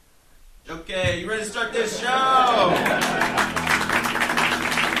Okay, you ready to start this show?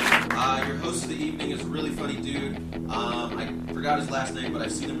 Your host of the evening is a really funny dude. I forgot his last name, but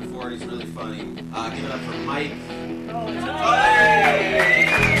I've seen him before and he's really funny. Give it up for Mike.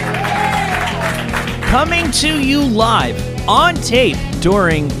 Coming to you live on tape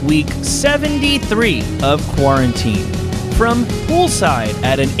during week 73 of quarantine. From poolside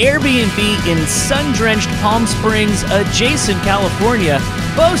at an Airbnb in sun-drenched Palm Springs, adjacent California,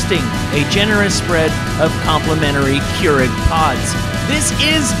 boasting a generous spread of complimentary Keurig pods. This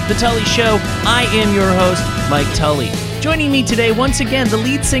is The Tully Show. I am your host, Mike Tully. Joining me today, once again, the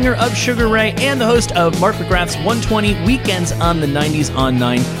lead singer of Sugar Ray and the host of Mark McGrath's 120 Weekends on the 90s on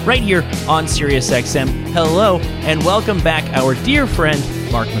 9, right here on SiriusXM. Hello, and welcome back, our dear friend,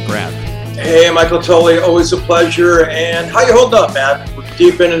 Mark McGrath. Hey, Michael Tully, always a pleasure. And how you holding up, man? We're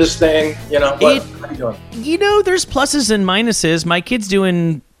deep into this thing. How you doing? You know, there's pluses and minuses. My kid's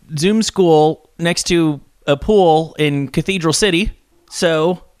doing Zoom school next to a pool in Cathedral City,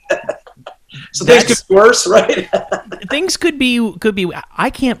 so... So things could be worse, right? Things could be.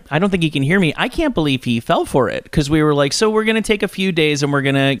 I don't think he can hear me. I can't believe he fell for it, because we were like, so we're going to take a few days and we're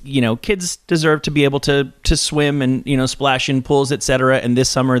going to, kids deserve to be able to swim and, splash in pools, etc. And this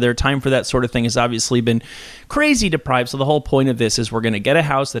summer, their time for that sort of thing has obviously been crazy deprived. So the whole point of this is we're going to get a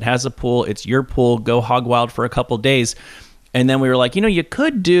house that has a pool. It's your pool. Go hog wild for a couple days. And then we were like, you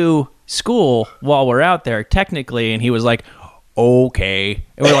could do school while we're out there, technically. And he was like, okay.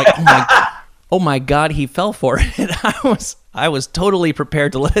 And we're like, oh my God, he fell for it. I was totally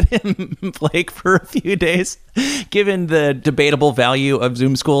prepared to let him flake for a few days, given the debatable value of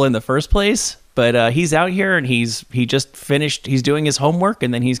Zoom school in the first place. But he's out here and he just finished. He's doing his homework,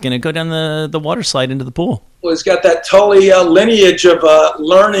 and then he's going to go down the water slide into the pool. Well, he's got that Tully lineage of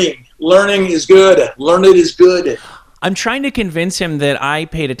learning. Learning is good. Learning is good. I'm trying to convince him that I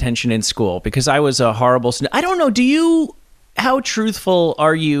paid attention in school because I was a horrible student. I don't know. How truthful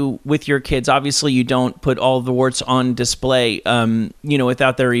are you with your kids? Obviously, you don't put all the warts on display,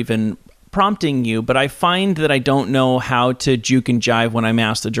 without their even prompting you. But I find that I don't know how to juke and jive when I'm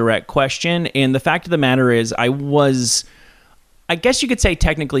asked a direct question. And the fact of the matter is, I guess you could say,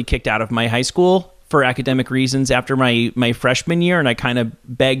 technically kicked out of my high school for academic reasons after my freshman year. And I kind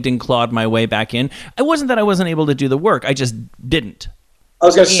of begged and clawed my way back in. It wasn't that I wasn't able to do the work. I just didn't. I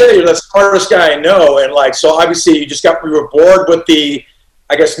was going to say, you're the smartest guy I know. And so obviously we were bored with the,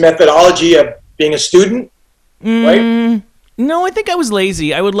 methodology of being a student, right? No, I think I was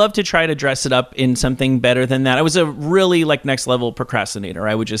lazy. I would love to try to dress it up in something better than that. I was a really next level procrastinator.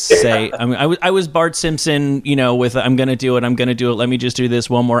 I would just say, I was Bart Simpson, with I'm going to do it. Let me just do this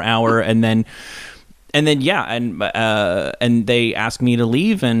one more hour. And then they asked me to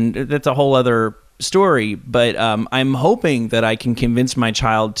leave, and that's a whole other story. But I'm hoping that I can convince my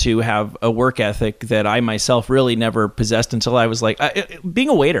child to have a work ethic that I myself really never possessed until I was being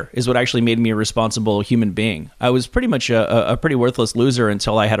a waiter is what actually made me a responsible human being. I was pretty much a pretty worthless loser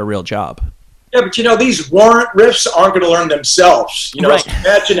until I had a real job. Yeah, but these warrant riffs aren't going to learn themselves. Right. So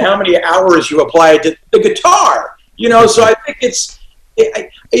imagine how many hours you applied to the guitar. So I think it's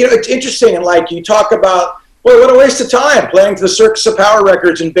interesting. And you talk about, boy, what a waste of time playing to the Circus of Power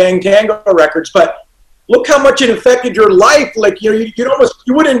records and Bang Tango records. But look how much it affected your life. You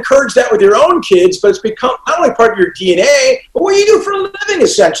would encourage that with your own kids, but it's become not only part of your DNA, but what you do for a living,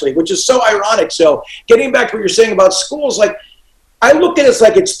 essentially, which is so ironic. So getting back to what you're saying about schools, I look at it as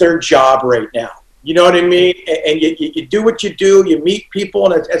it's their job right now. You know what I mean? And you do what you do. You meet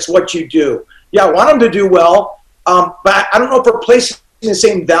people, and it's what you do. Yeah, I want them to do well, but I don't know if we're placing the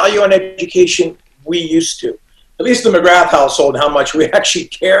same value on education we used to, at least the McGrath household, how much we actually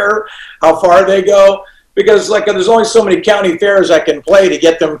care, how far they go, because there's only so many county fairs I can play to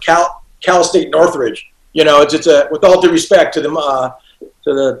get them Cal State Northridge. It's with all due respect to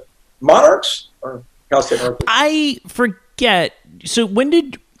the Monarchs or Cal State Northridge. I forget. So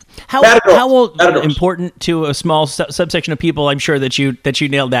how important to a small subsection of people? I'm sure that you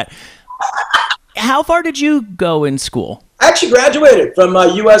nailed that. How far did you go in school? I actually graduated from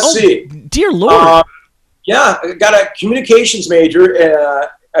USC. Oh, dear Lord. Yeah, I got a communications major,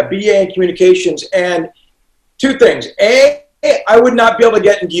 a BA in communications, and two things. A, I would not be able to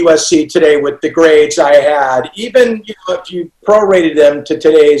get into USC today with the grades I had, even if you prorated them to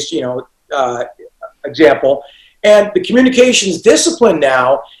today's example. And the communications discipline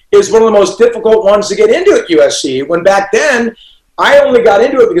now is one of the most difficult ones to get into at USC, when back then I only got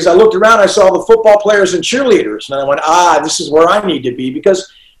into it because I looked around, I saw the football players and cheerleaders, and I went, this is where I need to be,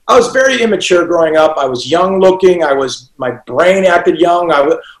 because I was very immature growing up. I was young looking. My brain acted young.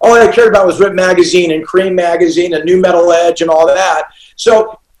 All I cared about was Rip Magazine and Cream Magazine and New Metal Edge and all that.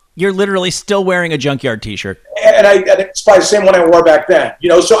 So You're literally still wearing a Junkyard t-shirt. And it's probably the same one I wore back then.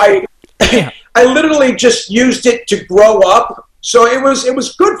 So I literally just used it to grow up. So it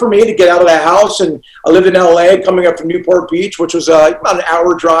was good for me to get out of that house, and I lived in LA, coming up from Newport Beach, which was about an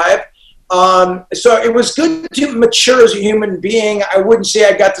hour drive. So it was good to mature as a human being. I wouldn't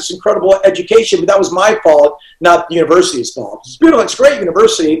say I got this incredible education, but that was my fault, not the university's fault. It's beautiful. It's a great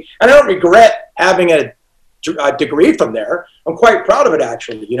university, and I don't regret having a degree from there. I'm quite proud of it,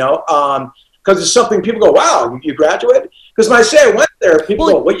 actually, because it's something people go, wow, you graduated? Because when I say I went there, people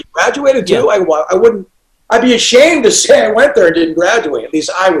go, what, you graduated too? Yeah. I'd be ashamed to say I went there and didn't graduate. At least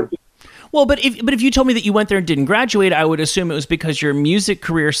I would be. Well, but if you told me that you went there and didn't graduate, I would assume it was because your music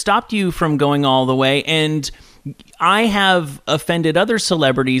career stopped you from going all the way. And I have offended other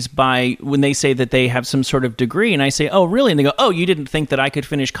celebrities by when they say that they have some sort of degree, and I say, oh, really? And they go, oh, you didn't think that I could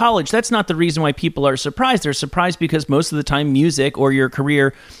finish college. That's not the reason why people are surprised. They're surprised because most of the time music or your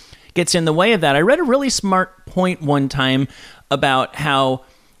career gets in the way of that. I read a really smart point one time about how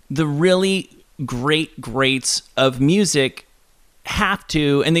the really greats of music have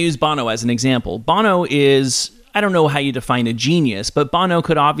to, and they use Bono as an example. Bono is, I don't know how you define a genius, but Bono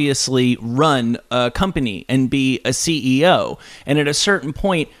could obviously run a company and be a CEO. And at a certain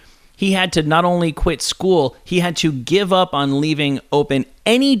point, he had to not only quit school, he had to give up on leaving open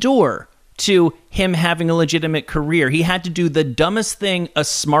any door to him having a legitimate career. He had to do the dumbest thing a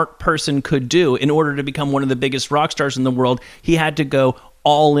smart person could do in order to become one of the biggest rock stars in the world. He had to go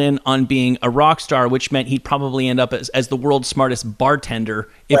all in on being a rock star, which meant he'd probably end up as the world's smartest bartender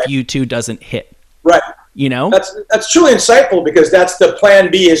if U2 doesn't hit. Right. That's truly insightful, because that's the plan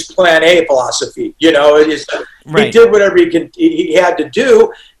B is plan A philosophy. He did whatever he had to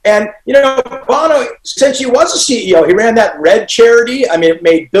do. And, Bono, since he was a CEO, he ran that Red charity. I mean, it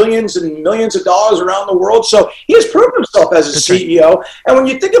made billions and millions of dollars around the world. So he has proven himself as a CEO. Right. And when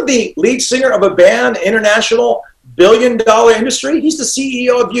you think of the lead singer of a band, international billion-dollar industry, he's the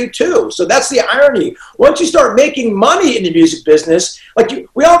CEO of U2. So that's the irony. Once you start making money in the music business,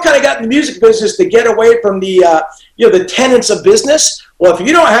 we all kind of got in the music business to get away from the the tenets of business. Well, if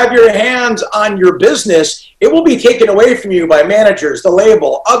you don't have your hands on your business, it will be taken away from you by managers, the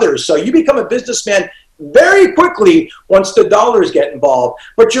label, others. So you become a businessman very quickly once the dollars get involved.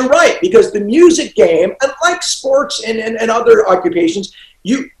 But you're right, because the music game, unlike sports and other occupations,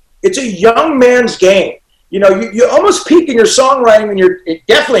 it's a young man's game. You almost peak in your songwriting when you're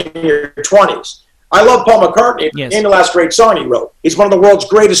definitely in your 20s. I love Paul McCartney. Yes. Name the last great song he wrote. He's one of the world's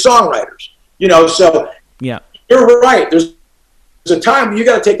greatest songwriters. So yeah, you're right. There's a time when you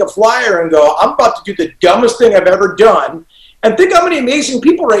got to take a flyer and go, I'm about to do the dumbest thing I've ever done. And think how many amazing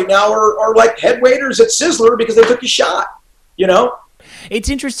people right now are like head waiters at Sizzler because they took a shot. It's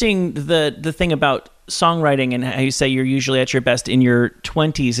interesting, the thing about songwriting and how you say you're usually at your best in your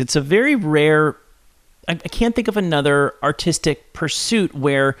 20s. It's a very rare, I can't think of another artistic pursuit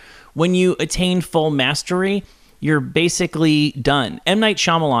where when you attain full mastery, you're basically done. M. Night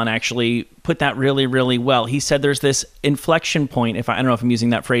Shyamalan actually put that really, really well. He said there's this inflection point, I don't know if I'm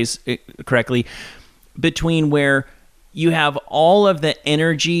using that phrase correctly, between where you have all of the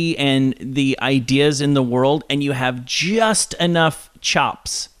energy and the ideas in the world, and you have just enough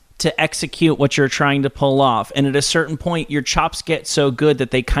chops to execute what you're trying to pull off. And at a certain point, your chops get so good that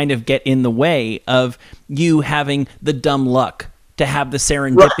they kind of get in the way of you having the dumb luck to have the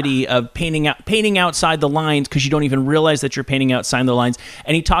serendipity of painting outside the lines, because you don't even realize that you're painting outside the lines.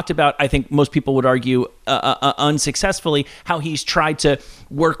 And he talked about, I think most people would argue unsuccessfully, how he's tried to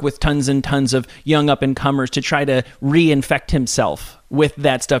work with tons and tons of young up-and-comers to try to reinfect himself with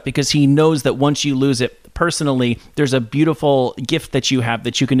that stuff, because he knows that once you lose it, personally, there's a beautiful gift that you have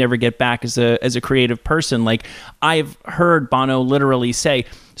that you can never get back as a creative person. Like, I've heard Bono literally say,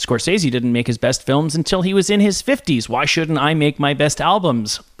 Scorsese didn't make his best films until he was in his 50s. Why shouldn't I make my best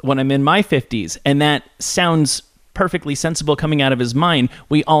albums when I'm in my 50s? And that sounds perfectly sensible coming out of his mind.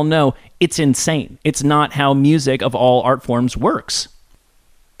 We all know it's insane. It's not how music of all art forms works.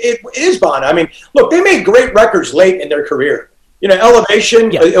 It is, Bono. I mean, look, they made great records late in their career. Elevation,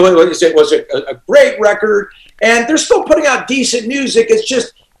 yeah. it was a great record, and they're still putting out decent music. It's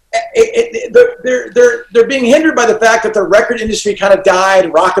just they're being hindered by the fact that the record industry kind of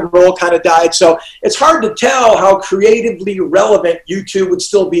died, rock and roll kind of died. So it's hard to tell how creatively relevant U2 would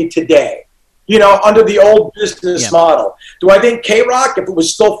still be today, under the old business model. Do I think K-Rock, if it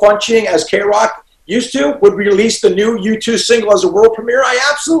was still functioning as K-Rock used to, would release the new U2 single as a world premiere? I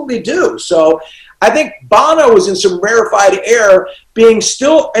absolutely do. So I think Bono was in some rarefied air, being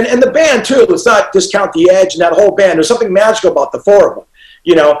still, and the band too. Let's not discount the Edge and that whole band. There's something magical about the four of them.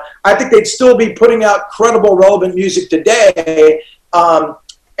 I think they'd still be putting out credible, relevant music today. And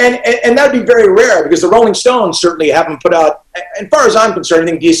And that'd be very rare because the Rolling Stones certainly haven't put out, as far as I'm concerned,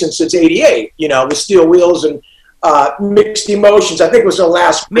 anything decent since '88. With Steel Wheels and Mixed Emotions. I think it was the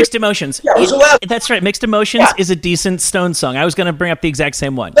last. Mixed Emotions. Yeah, it was the last. That's right. Mixed Emotions is a decent Stones song. I was going to bring up the exact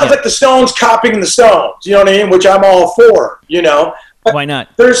same one. Sounds like the Stones copying the Stones. You know what I mean? Which I'm all for. But why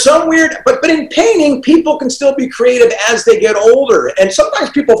not? There's some weird, but in painting, people can still be creative as they get older, and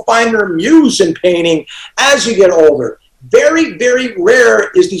sometimes people find their muse in painting as you get older. Very, very rare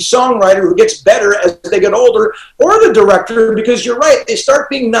is the songwriter who gets better as they get older, or the director, because you're right, they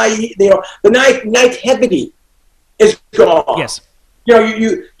start being naive. The naivety is gone. Yes.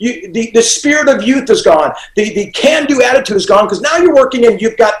 The spirit of youth is gone. The can-do attitude is gone because now you're working and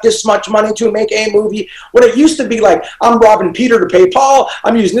you've got this much money to make a movie. When it used to be like, I'm robbing Peter to pay Paul.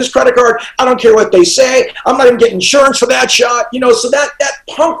 I'm using this credit card. I don't care what they say. I'm not even getting insurance for that shot. So that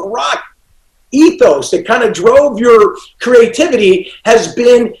punk rock ethos that kind of drove your creativity has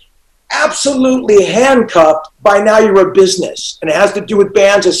been absolutely handcuffed by now you're a business. And it has to do with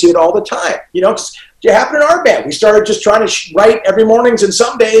bands. I see it all the time. 'Cause it happened in our band. We started just trying to write every mornings and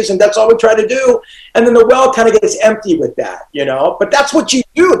some days, and that's all we try to do. And then the well kind of gets empty with that, But that's what you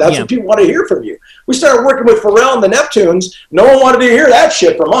do. That's what people want to hear from you. We started working with Pharrell and the Neptunes. No one wanted to hear that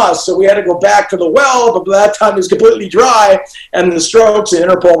shit from us, so we had to go back to the well, but by that time it was completely dry, and the Strokes and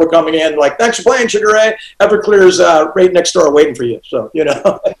Interpol were coming in like, thanks for playing, Sugar Ray. Everclear's right next door waiting for you, so,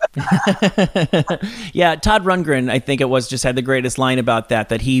 Yeah, Todd Rundgren, I think it was, just had the greatest line about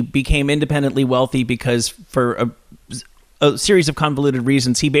that he became independently wealthy because for a series of convoluted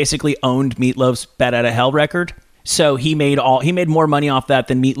reasons, he basically owned Meatloaf's Bat Outta Hell record. So he made more money off that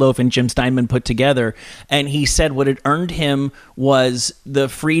than Meatloaf and Jim Steinman put together. And he said what it earned him was the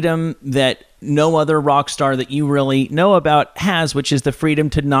freedom that no other rock star that you really know about has, which is the freedom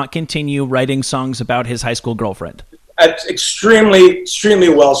to not continue writing songs about his high school girlfriend. That's extremely, extremely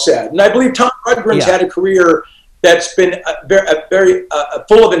well said. And I believe Tom Rundgren's had a career that's been very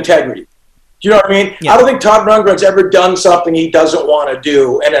full of integrity. Do you know what I mean? Yeah. I don't think Todd Rundgren's ever done something he doesn't want to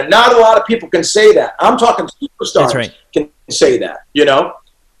do. And not a lot of people can say that. I'm talking superstars can say that,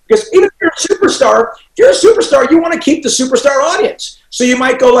 Because even if you're a superstar, you want to keep the superstar audience. So you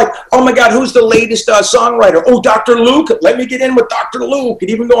might go like, oh my God, who's the latest songwriter? Oh, Dr. Luke. Let me get in with Dr. Luke.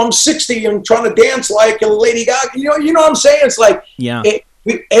 And even though I'm 60 and trying to dance like a Lady Gaga, you know what I'm saying? It's like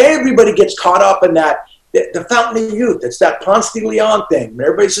everybody gets caught up in that. The fountain of youth. It's that Ponce de Leon thing.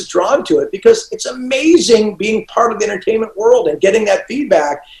 Everybody's just drawn to it because it's amazing being part of the entertainment world and getting that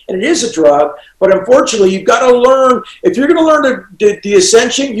feedback. And it is a drug, but unfortunately, you've got to learn. If you're going to learn the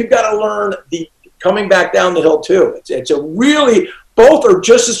ascension, you've got to learn the coming back down the hill too. It's a really, both are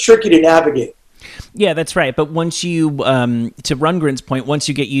just as tricky to navigate. Yeah, that's right. But once you, to Rundgren's point, once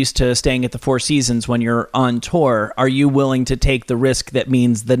you get used to staying at the Four Seasons when you're on tour, are you willing to take the risk that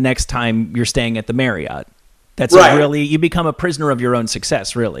means the next time you're staying at the Marriott? That's really, you become a prisoner of your own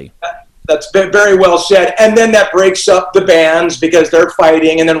success, really. That's very well said. And then that breaks up the bands because they're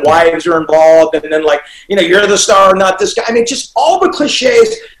fighting, and then wives are involved, and then you're the star, not this guy. I mean, just all the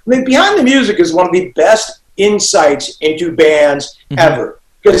cliches. I mean, Behind the Music is one of the best insights into bands ever.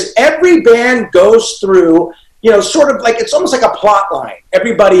 Because every band goes through, sort of like, it's almost like a plot line.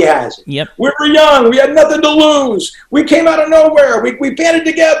 Everybody has it. Yep. We were young. We had nothing to lose. We came out of nowhere. We banded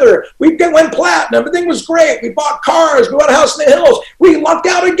together. We went platinum. Everything was great. We bought cars. We bought a house in the hills. We lucked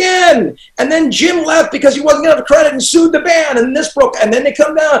out again. And then Jim left because he wasn't going to have credit and sued the band. And this broke. And then they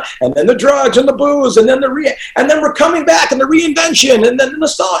come down. And then the drugs and the booze. And then and then we're coming back and the reinvention. And then the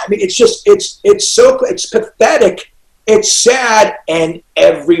nostalgia. I mean, it's just, it's pathetic. It's sad, and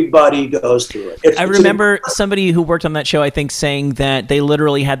everybody goes through it. I remember somebody who worked on that show, I think, saying that they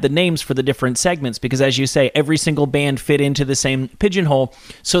literally had the names for the different segments because, as you say, every single band fit into the same pigeonhole.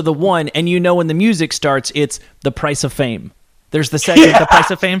 So the one, and when the music starts, it's The Price of Fame. There's the segment, The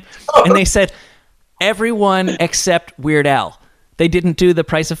Price of Fame. And they said, everyone except Weird Al. They didn't do The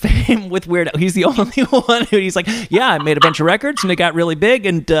Price of Fame with Weird Al. He's the only one who he's like, yeah, I made a bunch of records, and they got really big,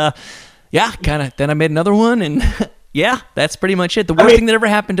 and then I made another one, and... Yeah, that's pretty much it. The worst thing that ever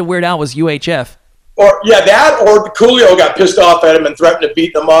happened to Weird Al was UHF. Or Coolio got pissed off at him and threatened to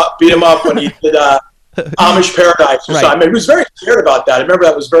beat him up when he did Amish Paradise or something. I mean, he was very scared about that. I remember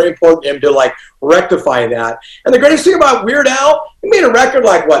that was very important to him to rectify that. And the greatest thing about Weird Al, he made a record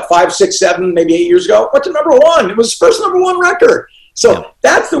 5, 6, 7, maybe 8 years ago. Went to number one. It was his first number one record. So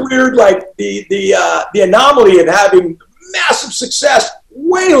that's the weird, the anomaly of having massive success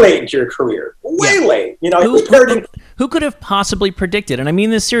way late into your career. Way late. Who could have possibly predicted? And I mean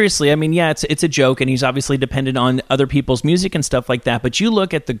this seriously. I mean, it's a joke, and he's obviously dependent on other people's music and stuff like that. But you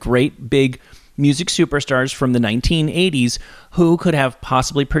look at the great big music superstars from the 1980s, who could have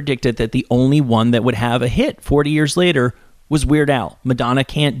possibly predicted that the only one that would have a hit 40 years later was Weird Al? Madonna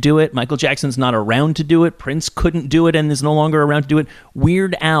can't do it. Michael Jackson's not around to do it. Prince couldn't do it and is no longer around to do it.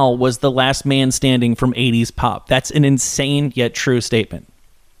 Weird Al was the last man standing from 80s pop. That's an insane yet true statement.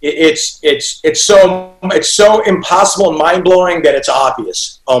 It's so impossible and mind blowing that it's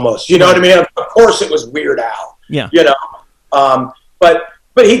obvious almost. You know what I mean? Of course, it was Weird Al. Yeah. You know,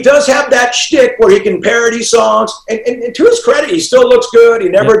 but he does have that shtick where he can parody songs, and to his credit, he still looks good. He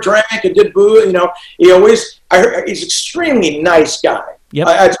never drank and did boo. You know, he's an extremely nice guy.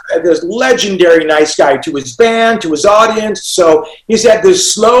 Yep. This legendary nice guy to his band, to his audience. So he's had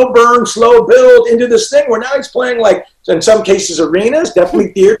this slow burn, slow build into this thing where now he's playing, like, in some cases, arenas,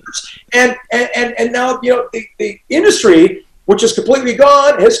 definitely theaters. And now, you know, the industry, which is completely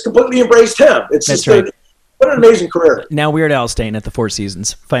gone, has completely embraced him. It's That's just right. What an amazing career. Now Weird Al's staying at the Four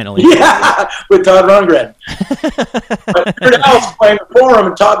Seasons, finally. Yeah, with Todd Rundgren. But Weird Al's playing the Forum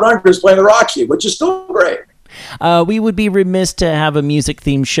and Todd Rundgren's playing the Roxy, which is still great. We would be remiss to have a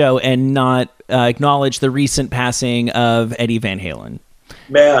music-themed show and not acknowledge the recent passing of Eddie Van Halen.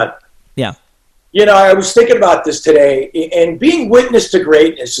 Man. Yeah. You know, I was thinking about this today, and being witness to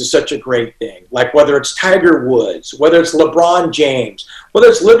greatness is such a great thing. Like whether it's Tiger Woods, whether it's LeBron James, whether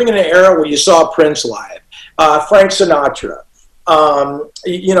it's living in an era where you saw Prince live, Frank Sinatra,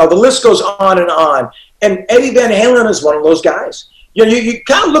 you know, the list goes on. And Eddie Van Halen is one of those guys. You know, you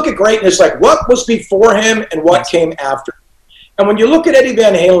kind of look at greatness like what was before him and what came after. And when you look at Eddie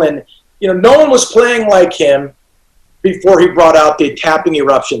Van Halen, you know, no one was playing like him before he brought out the tapping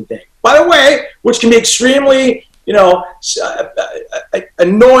eruption thing. By the way, which can be extremely, you know,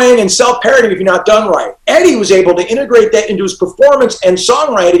 annoying and self-parodying if you're not done right. Eddie was able to integrate that into his performance and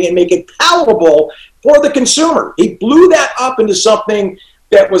songwriting and make it palatable for the consumer. He blew that up into something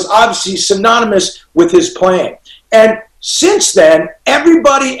that was obviously synonymous with his playing. And since then,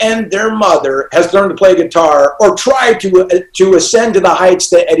 everybody and their mother has learned to play guitar or tried to ascend to the heights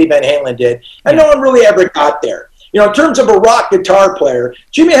that Eddie Van Halen did, and no one really ever got there. You know, in terms of a rock guitar player,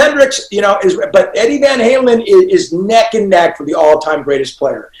 Jimi Hendrix, you know, but Eddie Van Halen is neck and neck for the all-time greatest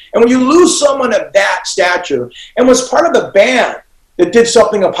player. And when you lose someone of that stature, and was part of the band that did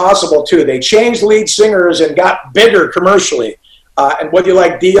something impossible too, they changed lead singers and got bigger commercially. And whether you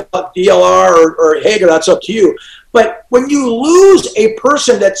like DLR or Hager, that's up to you. But when you lose a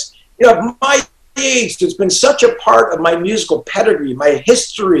person that's, you know, my age, that's been such a part of my musical pedigree, my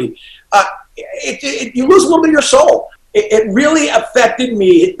history, you lose a little bit of your soul. It really affected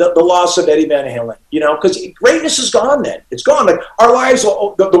me, the loss of Eddie Van Halen, you know, because greatness is gone then. It's gone. Like our lives,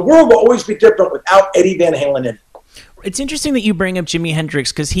 the world will always be different without Eddie Van Halen in it. It's interesting that you bring up Jimi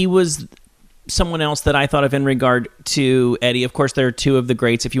Hendrix because he was someone else that I thought of in regard to Eddie. Of course, there are two of the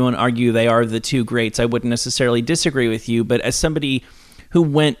greats. If you want to argue they are the two greats, I wouldn't necessarily disagree with you. But as somebody who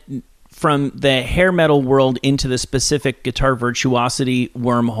went from the hair metal world into the specific guitar virtuosity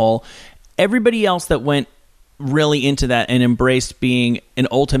wormhole, everybody else that went really into that and embraced being an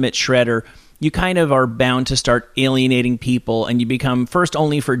ultimate shredder, you kind of are bound to start alienating people, and you become first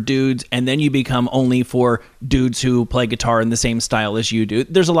only for dudes, and then you become only for dudes who play guitar in the same style as you do.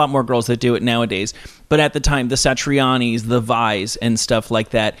 There's a lot more girls that do it nowadays, but at the time, the Satrianis, the Vais, and stuff like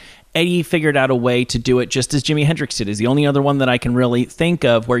that, Eddie figured out a way to do it just as Jimi Hendrix did. Is the only other one that I can really think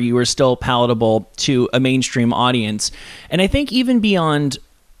of where you were still palatable to a mainstream audience. And I think even beyond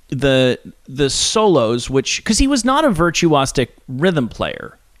the solos, which, because he was not a virtuosic rhythm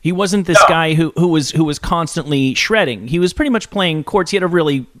player. He wasn't this guy who was constantly shredding. He was pretty much playing chords. He had a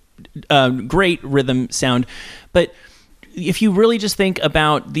really great rhythm sound. But if you really just think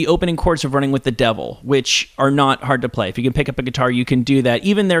about the opening chords of Running with the Devil, which are not hard to play. If you can pick up a guitar, you can do that.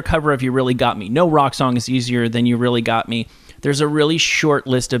 Even their cover of You Really Got Me. No rock song is easier than You Really Got Me. There's a really short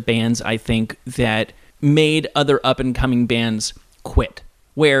list of bands, I think, that made other up-and-coming bands quit.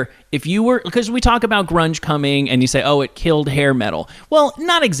 Where if you were, because we talk about grunge coming and you say, oh, it killed hair metal. Well,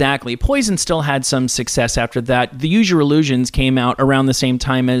 not exactly. Poison still had some success after that. The Use Your Illusions came out around the same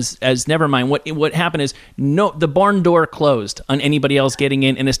time as Nevermind. What happened is the barn door closed on anybody else getting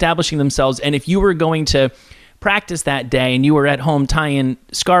in and establishing themselves. And if you were going to practice that day and you were at home tying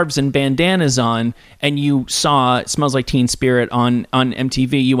scarves and bandanas on and you saw Smells Like Teen Spirit on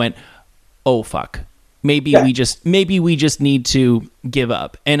MTV, you went, oh, fuck. Maybe we just need to give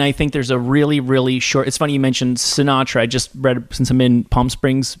up. And I think there's a really, really short... It's funny you mentioned Sinatra. I just read, since I'm in Palm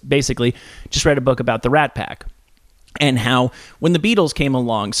Springs, basically, just read a book about the Rat Pack. and how when the Beatles came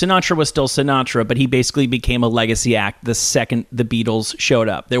along, Sinatra was still Sinatra, but he basically became a legacy act the second the Beatles showed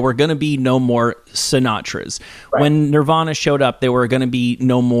up. There were going to be no more Sinatras. Right. When Nirvana showed up, there were going to be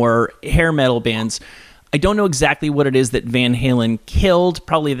no more hair metal bands. I don't know exactly what it is that Van Halen killed,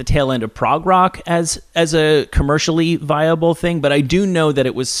 probably the tail end of prog rock as a commercially viable thing, but I do know that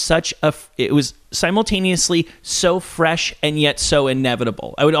it was simultaneously so fresh and yet so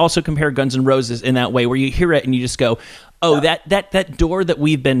inevitable. I would also compare Guns N' Roses in that way, where you hear it and you just go, oh, that door that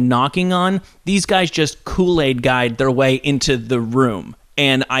we've been knocking on, these guys just Kool-Aid guide their way into the room.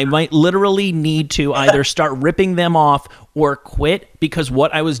 And I might literally need to either start ripping them off or quit, because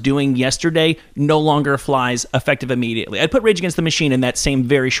what I was doing yesterday no longer flies effective immediately. I'd put Rage Against the Machine in that same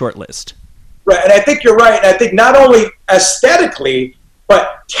very short list. Right, and I think you're right. And I think not only aesthetically,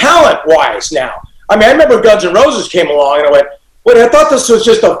 but talent-wise now. I mean, I remember Guns N' Roses came along, and I went, wait, I thought this was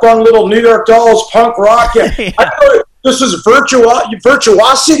just a fun little New York Dolls punk rock. Yeah. I thought this was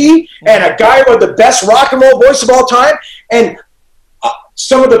virtuosity and a guy with the best rock and roll voice of all time. And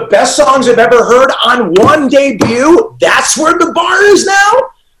some of the best songs I've ever heard on one debut. That's where the bar is now.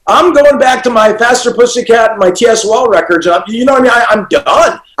 I'm going back to my Faster Pussycat and my TSOL records. I'm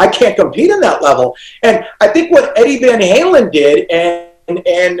done. I can't compete in that level. And I think what Eddie Van Halen did,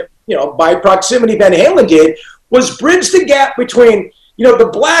 and by proximity Van Halen did, was bridge the gap between, the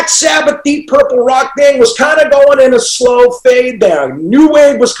Black Sabbath, Deep Purple rock thing was kind of going in a slow fade there. New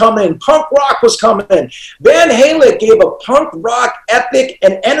wave was coming in. Punk rock was coming in. Van Halen gave a punk rock ethic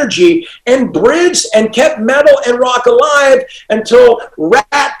and energy and bridged and kept metal and rock alive until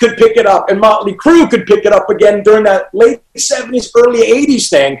Rat could pick it up and Motley Crue could pick it up again during that late 70s, early 80s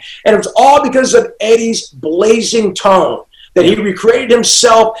thing. And it was all because of Eddie's blazing tone, that he recreated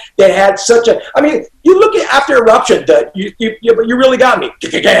himself, that had such a... I mean, you look at After Eruption, you really got me.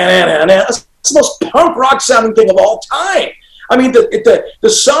 It's the most punk rock sounding thing of all time. I mean, the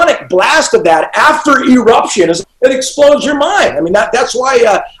sonic blast of that after Eruption, it explodes your mind. I mean, that's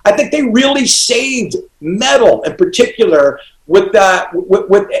why I think they really saved metal in particular with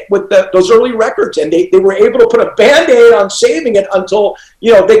those early records, and they were able to put a Band-Aid on saving it until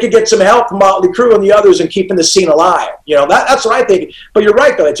they could get some help from Motley Crue and the others in keeping the scene alive. That's what I think. But you're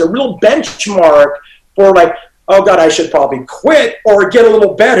right, though; it's a real benchmark for like, oh God, I should probably quit or get a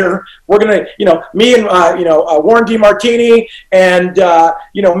little better. We're gonna, me and Warren DeMartini and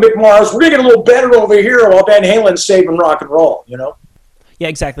Mick Mars, we're gonna get a little better over here while Van Halen's saving rock and roll. Yeah,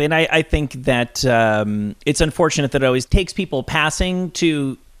 exactly. And I think that it's unfortunate that it always takes people passing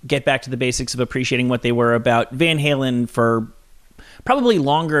to get back to the basics of appreciating what they were about. Van Halen, for probably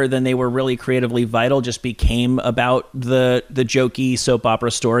longer than they were really creatively vital, just became about the jokey soap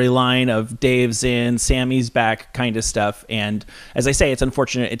opera storyline of Dave's in, Sammy's back kind of stuff. And as I say, it's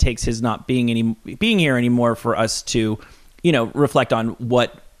unfortunate it takes his not being here anymore for us to, reflect on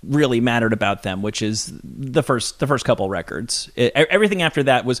what really mattered about them, which is the first couple records. Everything after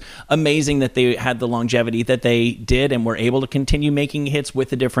that was amazing, that they had the longevity that they did and were able to continue making hits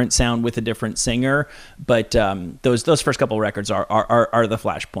with a different sound, with a different singer. But those first couple records are the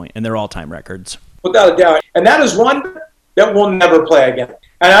flashpoint, and they're all-time records. Without a doubt. And that is one that we'll never play again.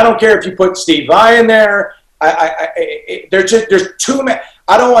 And I don't care if you put Steve Vai in there. There's too many.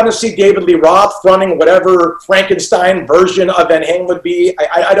 I don't want to see David Lee Roth fronting whatever Frankenstein version of Van Halen would be.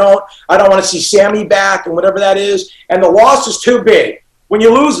 I don't want to see Sammy back and whatever that is. And the loss is too big. When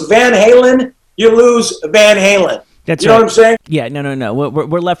you lose Van Halen, you lose Van Halen. That's right. Know what I'm saying? Yeah, no.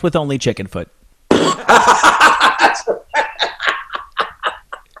 We're left with only Chickenfoot.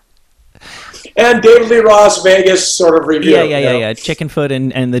 And David Lee Roth's Vegas sort of review. Yeah. Chickenfoot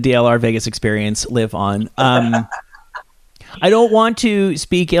and the DLR Vegas experience live on. I don't want to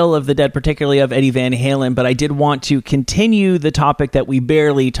speak ill of the dead, particularly of Eddie Van Halen, but I did want to continue the topic that we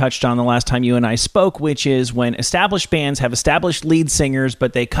barely touched on the last time you and I spoke, which is when established bands have established lead singers,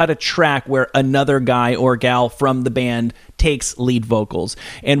 but they cut a track where another guy or gal from the band takes lead vocals.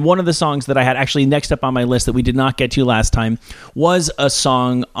 And one of the songs that I had actually next up on my list that we did not get to last time was a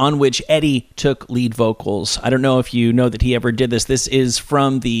song on which Eddie took lead vocals. I don't know if you know that he ever did this. This is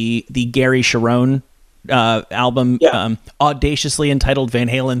from the Gary Cherone album, audaciously entitled Van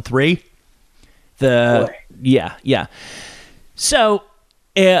Halen 3. So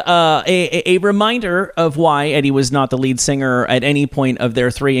a reminder of why Eddie was not the lead singer at any point of their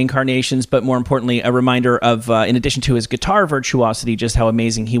three incarnations, but more importantly, a reminder of, in addition to his guitar virtuosity, just how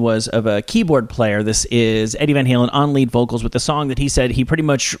amazing he was of a keyboard player. This is Eddie Van Halen on lead vocals with the song that he said he pretty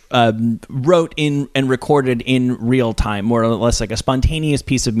much wrote in and recorded in real time, more or less like a spontaneous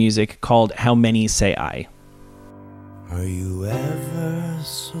piece of music called How Many Say I. Are you ever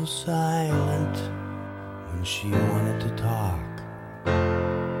so silent when she wanted to talk,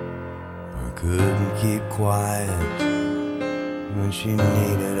 or couldn't keep quiet when she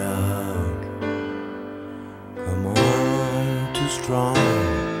needed a hug. Come on, too strong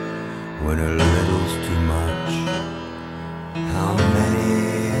when a little's too much. How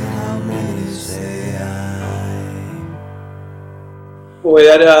many say I? Boy,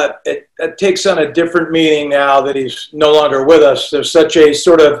 that takes on a different meaning now that he's no longer with us. There's such a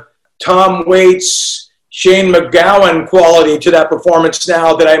sort of Tom Waits, Shane McGowan quality to that performance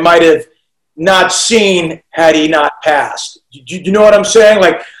now that I might have not seen had he not passed. Do you know what I'm saying?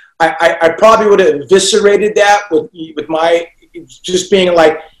 Like, I probably would have eviscerated that with my just being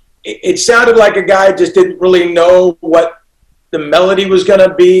like, it sounded like a guy just didn't really know what the melody was going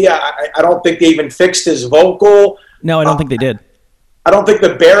to be. I don't think they even fixed his vocal. No, I don't think they did. I don't think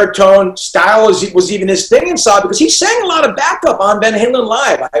the baritone style was even his thing inside, because he sang a lot of backup on Van Halen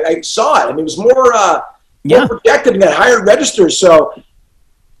Live. I saw it, and it was more projected and at higher registers. So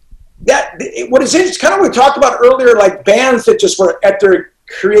what is it? It's kind of what we talked about earlier, like bands that just were at their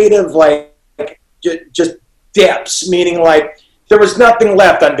creative, like just depths, meaning like there was nothing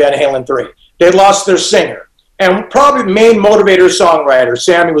left on Van Halen 3. They lost their singer. And probably the main motivator songwriter,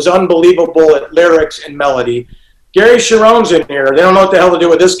 Sammy, was unbelievable at lyrics and melody. Gary Sharon's in here. They don't know what the hell to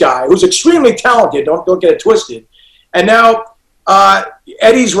do with this guy, who's extremely talented. Don't get it twisted. And now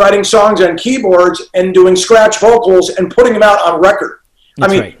Eddie's writing songs on keyboards and doing scratch vocals and putting them out on record.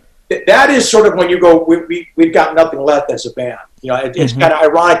 That's right. That is sort of when you go, we've got nothing left as a band. You know, it's kind of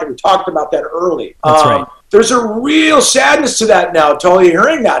ironic that we talked about that early. That's right. There's a real sadness to that now, totally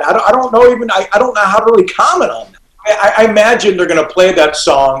hearing that. I don't know I don't know how to really comment on that. I imagine they're going to play that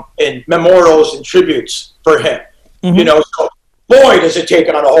song in memorials and tributes for him. Mm-hmm. You know, so boy, does it take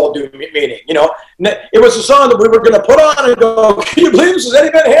it on a whole new meaning. You know, it was a song that we were going to put on and go, can you believe this is Eddie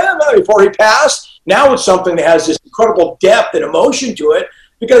Van Halen before he passed? Now it's something that has this incredible depth and emotion to it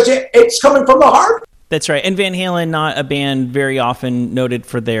because it's coming from the heart. That's right. And Van Halen, not a band very often noted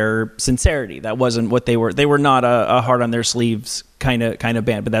for their sincerity. That wasn't what they were. They were not a heart on their sleeves kind of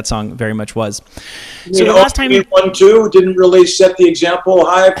band, but that song very much was. So the last time 1-2 didn't really set the example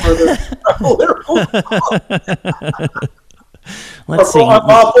high for the Let's see.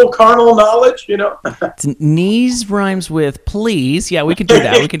 Awful carnal knowledge, you know. Knees rhymes with please. Yeah, we could do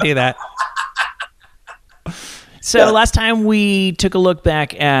that. We could do that. So last time we took a look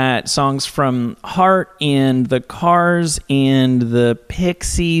back at songs from Heart and the Cars and the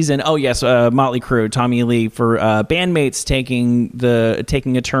Pixies and Motley Crue, Tommy Lee for bandmates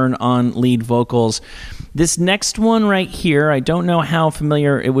taking a turn on lead vocals. This next one right here, I don't know how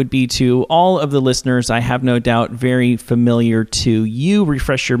familiar it would be to all of the listeners. I have no doubt very familiar to you.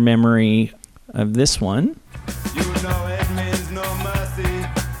 Refresh your memory of this one. You know it means no mercy.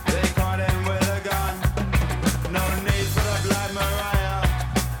 They caught him with a gun. No need for the Black Mariah.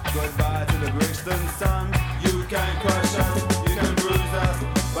 Goodbye to the Brixton sun. You can crush us, you can bruise us,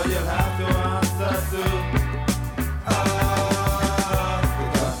 but you'll have to answer to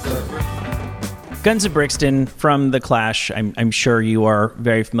Guns of Brixton from The Clash. I'm sure you are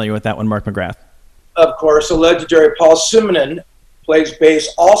very familiar with that one, Mark McGrath. Of course, the legendary Paul Simonon plays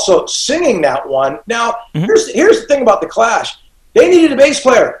bass, also singing that one. Now, here's the thing about The Clash. They needed a bass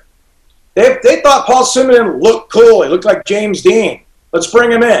player. They thought Paul Simonon looked cool. He looked like James Dean. Let's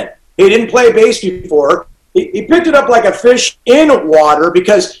bring him in. He didn't play bass before. He picked it up like a fish in water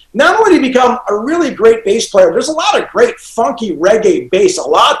because not only did he become a really great bass player, there's a lot of great funky reggae bass, a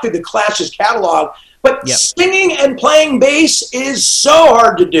lot through the Clash's catalog, but singing and playing bass is so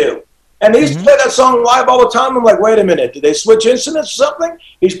hard to do. And they used to play that song live all the time. I'm like, wait a minute, did they switch instruments or something?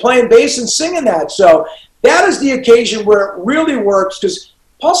 He's playing bass and singing that. So that is the occasion where it really works because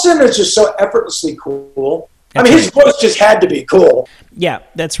Paul Simonon is just so effortlessly cool. His voice just had to be cool. Yeah,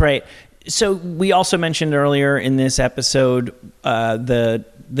 that's right. So we also mentioned earlier in this episode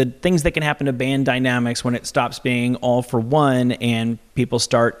the things that can happen to band dynamics when it stops being all for one and people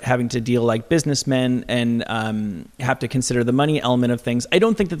start having to deal like businessmen and have to consider the money element of things. I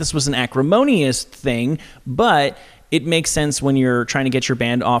don't think that this was an acrimonious thing, but it makes sense when you're trying to get your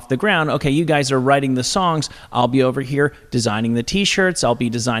band off the ground. Okay, you guys are writing the songs. I'll be over here designing the T-shirts. I'll be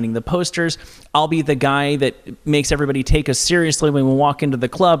designing the posters. I'll be the guy that makes everybody take us seriously when we walk into the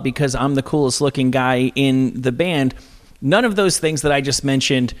club because I'm the coolest looking guy in the band. None of those things that I just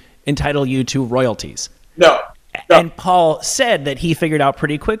mentioned entitle you to royalties. No. And Paul said that he figured out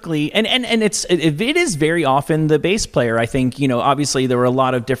pretty quickly, and it is very often the bass player. I think, obviously there were a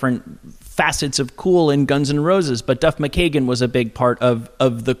lot of different facets of cool in Guns N' Roses, but Duff McKagan was a big part of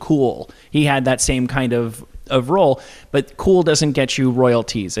the cool. He had that same kind of role, but cool doesn't get you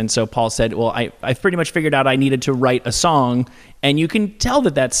royalties. And so Paul said, well, I pretty much figured out I needed to write a song, and you can tell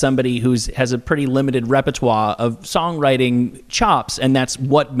that that's somebody has a pretty limited repertoire of songwriting chops, and that's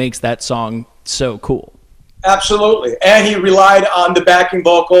what makes that song so cool. Absolutely. And he relied on the backing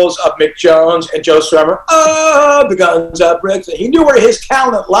vocals of Mick Jones and Joe Strummer. Oh, the guns up, bricks. He knew where his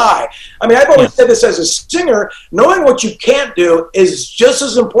talent lay. I mean, I've always said this as a singer, knowing what you can't do is just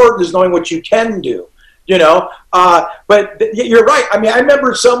as important as knowing what you can do, you know? But you're right. I mean, I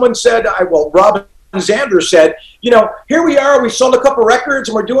remember someone said, Robin Zander said, you know, here we are, we sold a couple records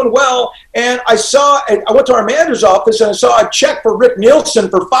and we're doing well. And I went to our manager's office and I saw a check for Rick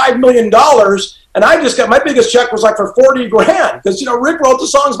Nielsen for $5 million. And I just got, my biggest check was like for 40 grand because, you know, Rick wrote the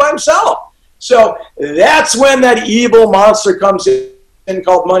songs by himself. So that's when that evil monster comes in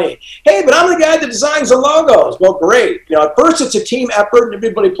called money. Hey, but I'm the guy that designs the logos. Well, great. You know, at first it's a team effort and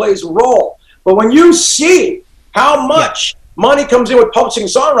everybody plays a role. But when you see how much money comes in with publishing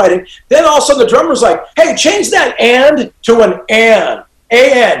and songwriting, then all of a sudden the drummer's like, hey, change that and to an and.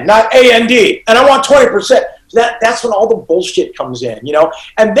 A-N, not A-N-D. And I want 20%. That's when all the bullshit comes in, you know.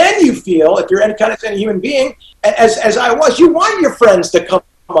 And then you feel, if you're any kind of human being, as I was, you want your friends to come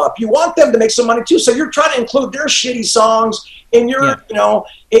up. You want them to make some money too. So you're trying to include their shitty songs in your, you know,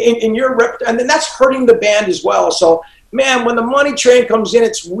 in your and then that's hurting the band as well. So, man, when the money train comes in,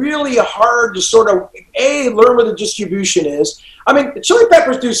 it's really hard to sort of learn where the distribution is. I mean, the Chili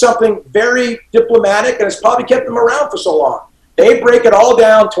Peppers do something very diplomatic, and it's probably kept them around for so long. They break it all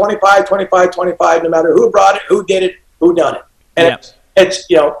down, 25, 25, 25, no matter who brought it, who did it, who done it. And it's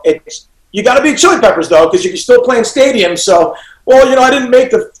you know, you got to be Chili Peppers, though, because you're still playing stadiums. So, well, you know, I didn't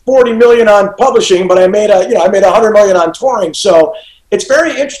make the $40 million on publishing, but I made $100 million on touring. So it's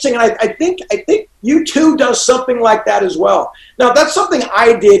very interesting, and I think U2 does something like that as well. Now, that's something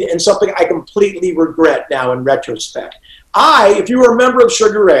I did and something I completely regret now in retrospect. If you were a member of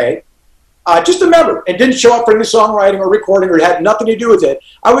Sugar Ray, just a member, and didn't show up for any songwriting or recording or had nothing to do with it,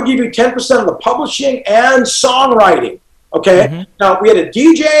 I would give you 10% of the publishing and songwriting, okay? Mm-hmm. Now, we had a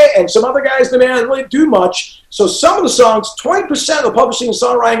DJ and some other guys in the band didn't really do much, so some of the songs, 20% of the publishing and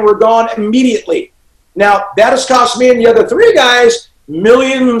songwriting were gone immediately. Now, that has cost me and the other three guys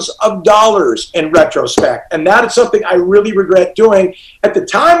millions of dollars in retrospect, and that is something I really regret doing. At the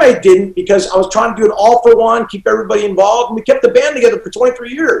time, I didn't because I was trying to do an all-for-one, keep everybody involved, and we kept the band together for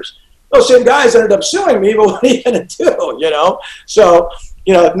 23 years. Those same guys ended up suing me, but what are you going to do, you know? So,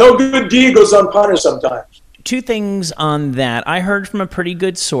 you know, no good deed goes unpunished sometimes. Two things on that. I heard from a pretty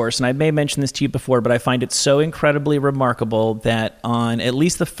good source, and I may have mentioned this to you before, but I find it so incredibly remarkable that on at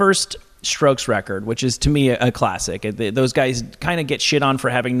least the first Strokes record, which is to me a classic. Those guys kind of get shit on for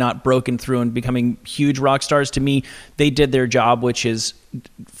having not broken through and becoming huge rock stars. To me, they did their job, which is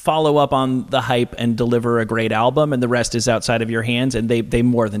follow up on the hype and deliver a great album, and the rest is outside of your hands, and they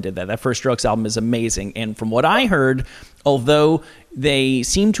more than did that. That first Strokes album is amazing, and from what I heard, although they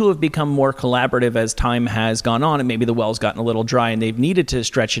seem to have become more collaborative as time has gone on, and maybe the well's gotten a little dry and they've needed to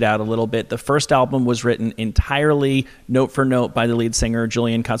stretch it out a little bit. The first album was written entirely note for note by the lead singer,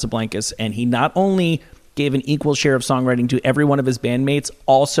 Julian Casablancas, and he not only gave an equal share of songwriting to every one of his bandmates,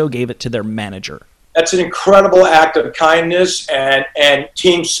 also gave it to their manager. That's an incredible act of kindness and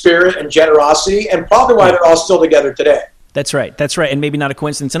team spirit and generosity, and probably why they're all still together today. That's right. And maybe not a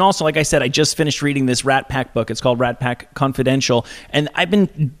coincidence. And also, like I said, I just finished reading this Rat Pack book. It's called Rat Pack Confidential. And I've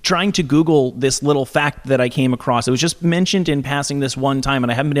been trying to Google this little fact that I came across. It was just mentioned in passing this one time,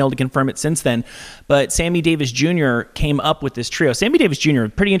 and I haven't been able to confirm it since then. But Sammy Davis Jr. came up with this trio. Sammy Davis Jr.,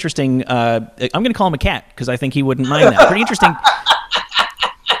 pretty interesting. I'm going to call him a cat because I think he wouldn't mind that. Pretty interesting.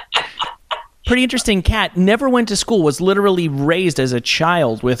 Pretty interesting cat. Never went to school. Was literally raised as a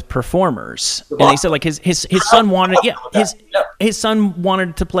child with performers. And they said like his son wanted his son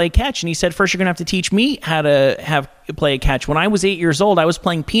wanted to play catch, and he said, first you're gonna have to teach me how to play a catch. When I was 8 years old, I was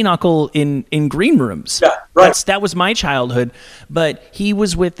playing pinochle in green rooms. Yeah, right. That was my childhood. But he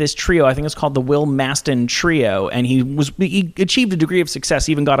was with this trio. I think it's called the Will Maston Trio, and he achieved a degree of success.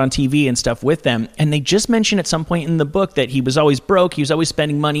 Even got on TV and stuff with them. And they just mentioned at some point in the book that he was always broke. He was always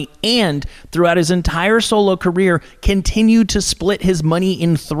spending money, and throughout his entire solo career, continued to split his money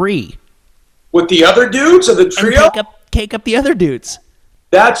in three with the other dudes of the trio. And cake up the other dudes.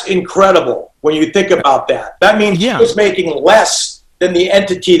 That's incredible when you think about that. That means he was making less than the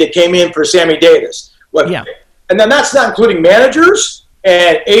entity that came in for Sammy Davis. And then that's not including managers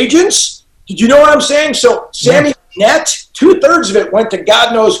and agents. Did you know what I'm saying? So Sammy net, 2/3 of it went to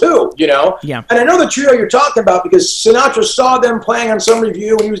God knows who, you know? Yeah. And I know the trio you're talking about because Sinatra saw them playing on some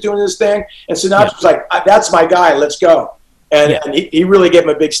review when he was doing this thing, and Sinatra was like, that's my guy, let's go. And he really gave him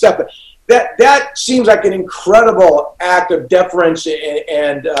a big step. But that seems like an incredible act of deference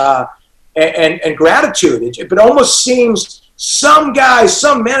and gratitude. It almost seems some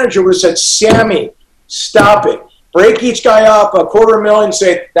manager would have said, Sammy, stop it. Break each guy up $250,000.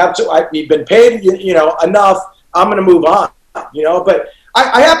 Say you've been paid, enough. I'm going to move on. But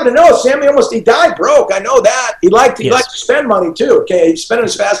I happen to know Sammy he died broke. I know that he liked to spend money too. Okay, he spent it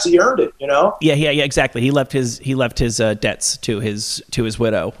as fast as he earned it. Yeah, exactly. He left his debts to his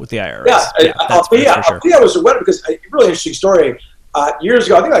widow with the IRS. Althea was a widow because a really interesting story. Years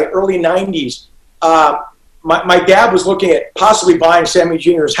ago, I think like early '90s, my dad was looking at possibly buying Sammy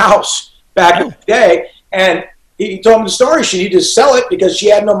Jr.'s house back in the day, and he told me the story. She needed to sell it because she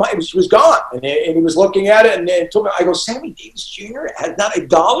had no money. She was gone. And he was looking at it and told me, I go, Sammy Davis Jr. had not a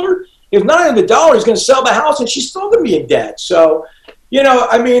dollar? If not even the dollar, he's going to sell the house and she's still going to be in debt. So,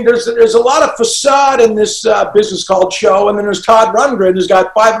 there's a lot of facade in this business called show. And then there's Todd Rundgren who's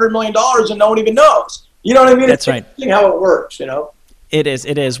got $500 million and no one even knows. You know what I mean? That's right. It's how it works, It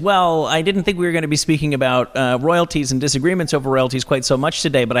is. Well, I didn't think we were going to be speaking about royalties and disagreements over royalties quite so much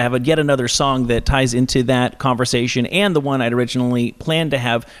today, but I have yet another song that ties into that conversation and the one I'd originally planned to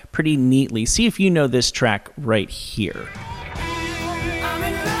have pretty neatly. See if you know this track right here. I'm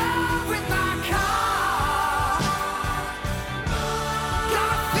in love with my car.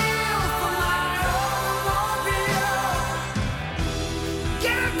 Got a feel for my automobile.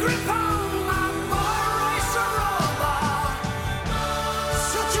 Get a grip on my boy racer robot.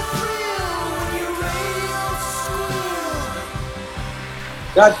 Such a thrill when your radio squeal.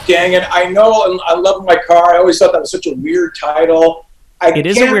 God dang it. I know I love my car. I always thought that was such a weird title. It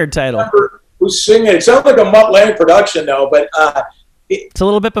is a weird title. Who's singing it? It sounds like a Mutt Lange production, though, but it's a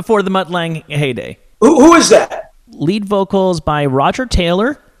little bit before the Mutt Lange heyday. Who is that? Lead vocals by Roger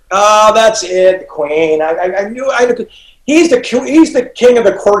Taylor. Oh, that's it, the Queen. I knew he's the king of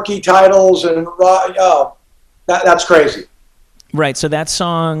the quirky titles, and that's crazy. Right, so that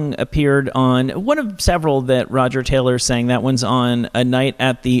song appeared on one of several that Roger Taylor sang. That one's on A Night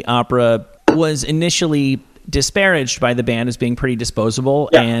at the Opera. Was initially disparaged by the band as being pretty disposable,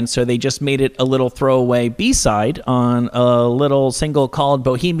 and so they just made it a little throwaway B-side on a little single called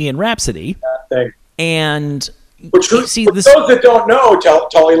Bohemian Rhapsody. And for those that don't know,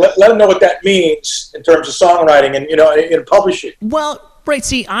 Tully, let them know what that means in terms of songwriting and in publishing. Well, right.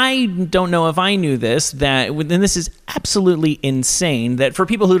 See, I don't know if I knew this, and this is absolutely insane, that for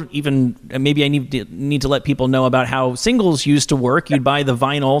people who even, maybe I need to let people know about how singles used to work. You'd buy the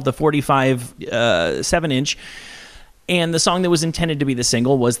vinyl, the 45 7-inch, and the song that was intended to be the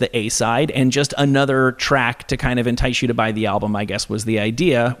single was the A-side, and just another track to kind of entice you to buy the album, I guess was the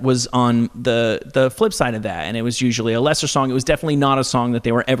idea, was on the flip side of that, and it was usually a lesser song. It was definitely not a song that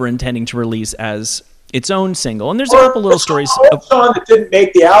they were ever intending to release as its own single. And there's a couple little stories. A song that didn't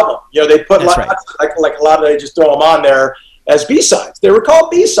make the album. They put like a lot of they just throw them on there as B-sides. They were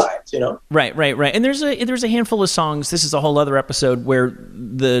called B-sides, Right. And there's a handful of songs. This is a whole other episode where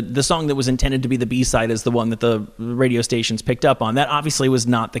the song that was intended to be the B-side is the one that the radio stations picked up on. That obviously was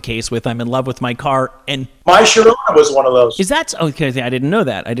not the case with I'm in Love with My Car. And My Sharona was one of those. Is that okay? I didn't know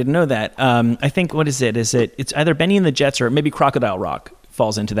that. I think, what is it? It's either Benny and the Jets or maybe Crocodile Rock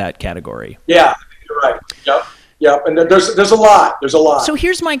falls into that category. Yeah. Right. Yep. And there's a lot. So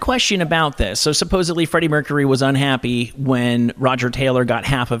here's my question about this. So supposedly Freddie Mercury was unhappy when Roger Taylor got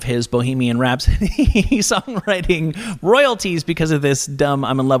half of his Bohemian Rhapsody songwriting royalties because of this dumb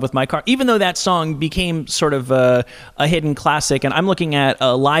I'm in Love with My Car, even though that song became sort of a hidden classic. And I'm looking at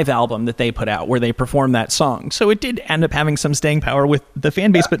a live album that they put out where they performed that song. So it did end up having some staying power with the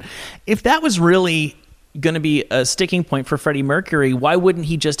fan base. But if that was really going to be a sticking point for Freddie Mercury, why wouldn't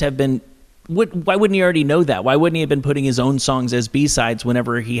he just have been... Why wouldn't he already know that? Why wouldn't he have been putting his own songs as B-sides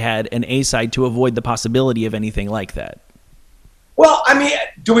whenever he had an A-side to avoid the possibility of anything like that? Well, I mean,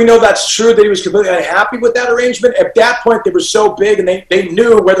 do we know that's true, that he was completely unhappy with that arrangement? At that point, they were so big and they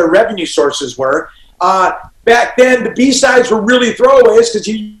knew where their revenue sources were. Back then, the B-sides were really throwaways because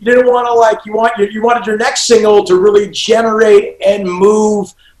you didn't want to, you wanted your next single to really generate and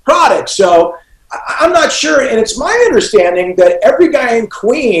move product. So I'm not sure, and it's my understanding that every guy in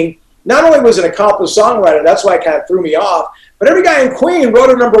Queen not only was an accomplished songwriter, that's why it kind of threw me off, but every guy in Queen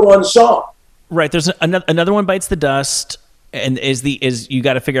wrote a number one song. Right. There's another one, Bites the Dust, and is you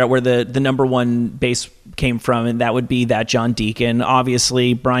got to figure out where the number one bass came from, and that would be that John Deacon.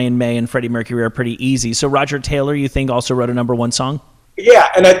 Obviously, Brian May and Freddie Mercury are pretty easy. So Roger Taylor, you think, also wrote a number one song? Yeah,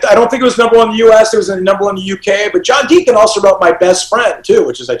 and I don't think it was number one in the U.S. It was number one in the UK. But John Deacon also wrote My Best Friend, too,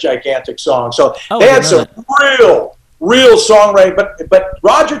 which is a gigantic song. So they had some real songwriting, but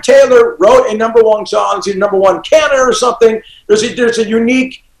Roger Taylor wrote a number one song. It's either number one Canada or something. There's a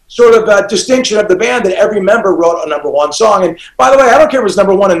unique sort of distinction of the band that every member wrote a number one song. And by the way, I don't care if it was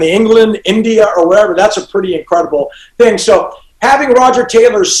number one in the England, India, or wherever. That's a pretty incredible thing. So having Roger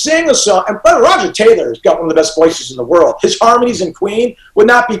Taylor sing a song, and by the way, Roger Taylor's got one of the best voices in the world. His harmonies in Queen would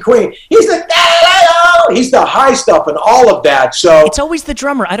not be Queen. He's the high stuff and all of that. So it's always the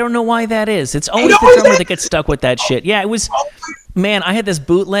drummer. I don't know why that is. It's always the drummer that gets stuck with that shit. Yeah, it was. Man, I had this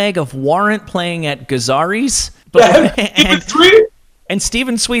bootleg of Warrant playing at Gazzari's, and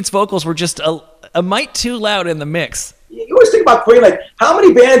Stephen Sweet's vocals were just a mite too loud in the mix. You always think about Queen, like how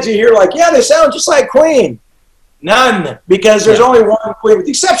many bands you hear like, yeah, they sound just like Queen. None, because there's only one Queen, with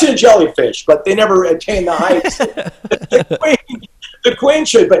the exception of Jellyfish, but they never attain the heights the Queen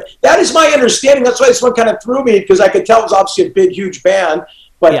should. But that is my understanding. That's why this one kind of threw me, because I could tell it was obviously a big, huge band.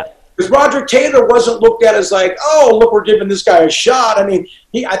 But because Roger Taylor wasn't looked at as like, oh, look, we're giving this guy a shot. I mean,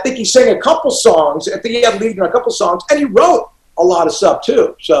 I think he sang a couple songs. I think he had lead in a couple songs, and he wrote a lot of stuff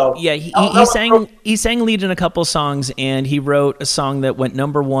too. So yeah, he sang lead in a couple songs, and he wrote a song that went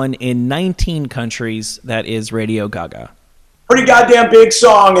number one in 19 countries. That is Radio Gaga. Pretty goddamn big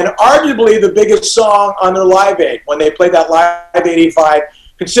song, and arguably the biggest song on their Live Aid when they played that Live Aid '85,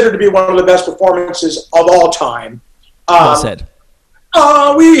 considered to be one of the best performances of all time. Well said.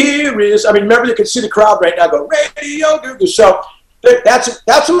 All we hear is, I mean, remember, you can see the crowd right now go, Radio Gaga. So that's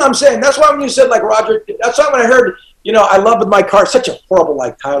what I'm saying. That's why when you said like Roger, that's why when I heard, you know, I Love With My Car, such a horrible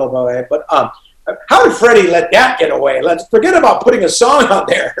like title, by the way, but how did Freddie let that get away? Let's forget about putting a song on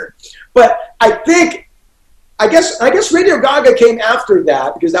there. But I guess Radio Gaga came after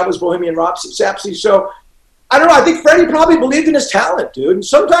that, because that was Bohemian Rhapsody. So I don't know. I think Freddie probably believed in his talent, dude. And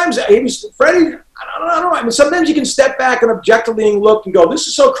sometimes Freddie, I don't know. I mean, sometimes you can step back and objectively look and go, this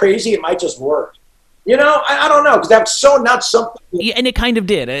is so crazy, it might just work. You know, I don't know, because that's so not something. Yeah, and it kind of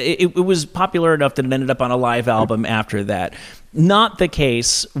did. It was popular enough that it ended up on a live album after that. Not the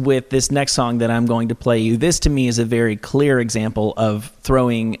case with this next song that I'm going to play you. This, to me, is a very clear example of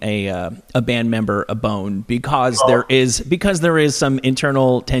throwing a band member a bone, because there is some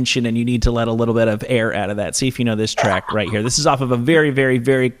internal tension, and you need to let a little bit of air out of that. See if you know this track right here. This is off of a very, very,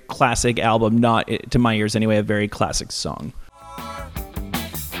 very classic album. Not, to my ears anyway, a very classic song.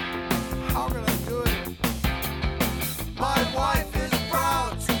 How can I do it? My wife is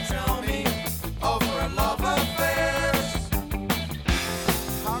proud to tell me of her love affairs.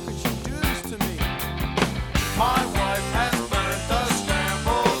 How could she do this to me? My wife has burned the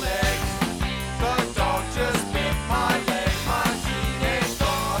scrambled eggs. The dog just bit my leg. My teenage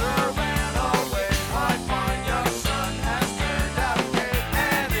daughter ran away. My fine young son has turned out gay,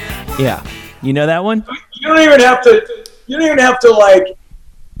 and it Yeah. You know that one? You don't even have to like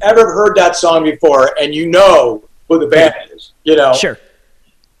ever heard that song before, and you know who the band is. You know, Sure.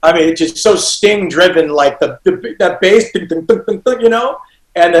 I mean, it's just so Sting driven, like that bass, you know,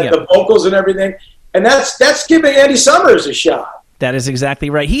 and the vocals and everything, and that's giving Andy Summers a shot. That is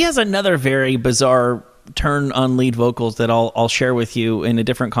exactly right. He has another very bizarre turn on lead vocals that I'll share with you in a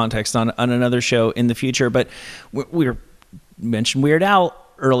different context on another show in the future. But we mentioned Weird Al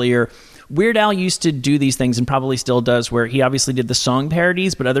earlier. Weird Al used to do these things, and probably still does, where he obviously did the song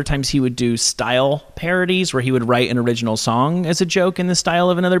parodies, but other times he would do style parodies where he would write an original song as a joke in the style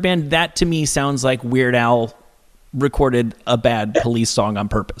of another band. That, to me, sounds like Weird Al recorded a bad Police song on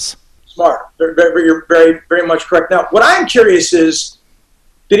purpose. Smart. You're very, very much correct. Now, what I'm curious is,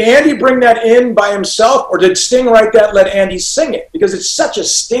 did Andy bring that in by himself, or did Sting write that and let Andy sing it? Because it's such a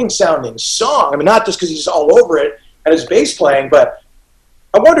Sting-sounding song. I mean, not just because he's all over it and his bass playing, but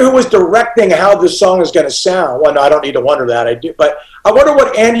I wonder who was directing how this song is going to sound. Well, no, I don't need to wonder that. I do, but I wonder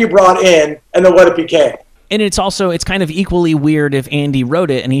what Andy brought in and then what it became. And it's kind of equally weird if Andy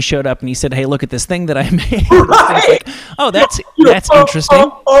wrote it and he showed up and he said, "Hey, look at this thing that I made." Right. Like, oh, that's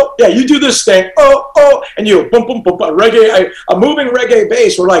interesting. Yeah, you do this thing. And you boom, boom, boom, reggae, a moving reggae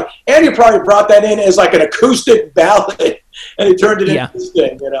bass. We're like, Andy probably brought that in as like an acoustic ballad, and he turned it into this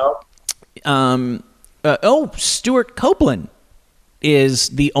thing, you know. Stuart Copeland is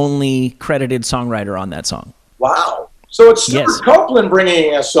the only credited songwriter on that song. Wow. So it's Stuart Copeland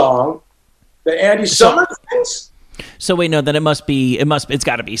bringing a song that Andy Summers sings? So wait, no, then it's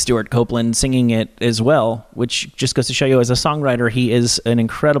got to be Stuart Copeland singing it as well, which just goes to show you, as a songwriter, he is an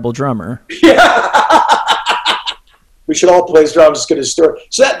incredible drummer. Yeah. We should all play his drums as good as Stuart.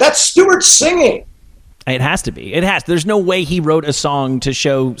 So that's Stuart singing. It has to be. It has. There's no way he wrote a song to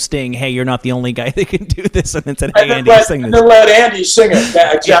show Sting, "Hey, you're not the only guy that can do this," and then said, "Hey, Andy, sing this." And then let Andy sing it.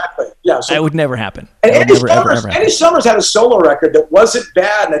 Yeah, exactly. Yeah. So, that would never happen. And Andy Summers had a solo record that wasn't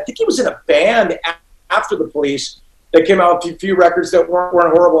bad, and I think he was in a band after the Police that came out with a few records that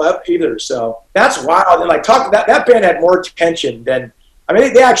weren't horrible either. So that's wild. And like that band had more tension than I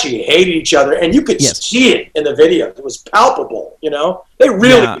mean, they actually hated each other, and you could Yes. see it in the video. It was palpable, you know? They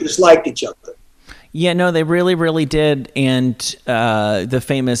really Yeah. disliked each other. Yeah, no, they really, really did. And the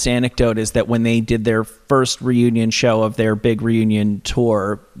famous anecdote is that when they did their first reunion show of their big reunion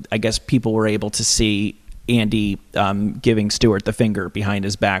tour, I guess people were able to see Andy giving Stewart the finger behind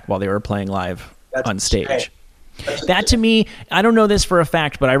his back while they were playing live That's on stage. insane. That to me, I don't know this for a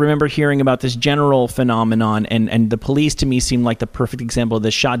fact, but I remember hearing about this general phenomenon, and the Police to me seemed like the perfect example of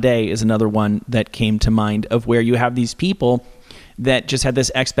this. Sade is another one that came to mind, of where you have these people that just had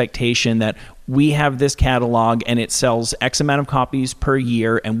this expectation that we have this catalog and it sells X amount of copies per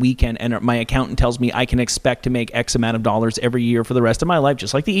year, and we can, and my accountant tells me I can expect to make X amount of dollars every year for the rest of my life,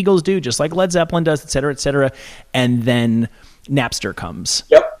 just like the Eagles do, just like Led Zeppelin does, et cetera, et cetera. And then Napster comes.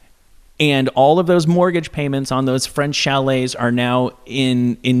 Yep. And all of those mortgage payments on those French chalets are now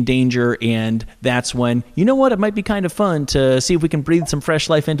in danger. And that's when, you know what, it might be kind of fun to see if we can breathe some fresh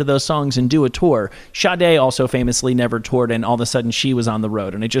life into those songs and do a tour. Sade also famously never toured, and all of a sudden she was on the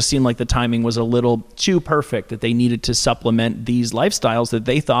road. And it just seemed like the timing was a little too perfect, that they needed to supplement these lifestyles that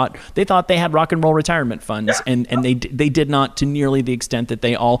they thought they had rock and roll retirement funds. Yeah. And they did not, to nearly the extent that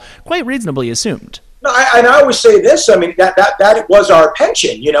they all quite reasonably assumed. No, I always say this. I mean, that was our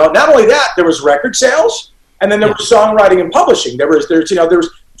pension. You know, not only that, there was record sales, and then there was songwriting and publishing. There's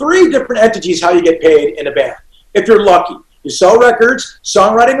three different entities how you get paid in a band. If you're lucky, you sell records,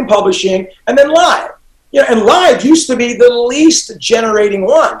 songwriting and publishing, and then live. You know, and live used to be the least generating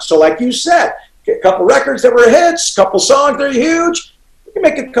one. So, like you said, a couple records that were hits, couple songs that are huge. You can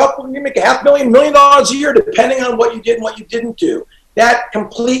make $500,000, $1 million a year, depending on what you did and what you didn't do. That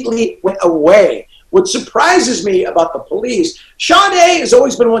completely went away. What surprises me about the Police, Sade has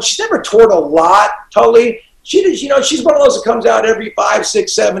always been one. She's never toured a lot, Tully. She's one of those that comes out every 5,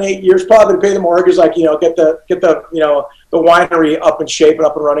 6, 7, 8 years, probably to pay the mortgage, like, you know, get the the winery up and shape and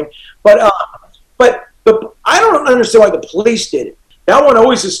up and running. But I don't understand why the Police did it. That one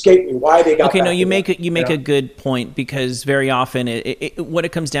always escaped me. Why they got okay? back No, you together, make a good point, because very often what it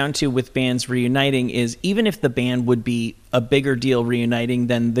comes down to with bands reuniting is, even if the band would be a bigger deal reuniting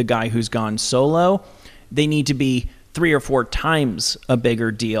than the guy who's gone solo, they need to be 3 or 4 times a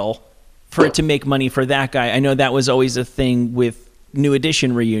bigger deal for it to make money for that guy. I know that was always a thing with New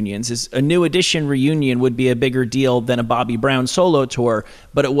Edition reunions. Is a New Edition reunion would be a bigger deal than a Bobby Brown solo tour,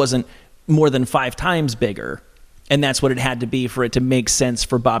 but it wasn't more than 5 times bigger. And that's what it had to be for it to make sense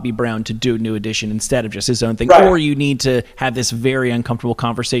for Bobby Brown to do New Edition instead of just his own thing. Right. Or you need to have this very uncomfortable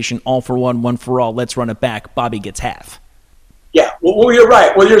conversation, all for one for all, let's run it back, Bobby gets half. Yeah, well, you're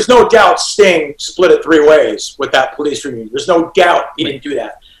right. Well, there's no doubt Sting split it 3 ways with that Police reunion. There's no doubt he didn't do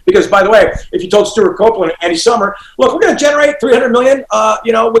that. Because, by the way, if you told Stuart Copeland and Andy Summer, look, we're going to generate $300 million,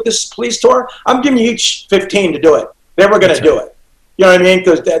 with this Police tour, I'm giving you each 15 to do it. They were going to do it. You know what I mean?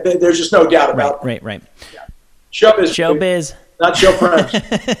 Because there's just no doubt about it. Right. Showbiz. Not show friends.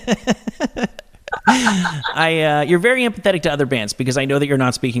 You're very empathetic to other bands, because I know that you're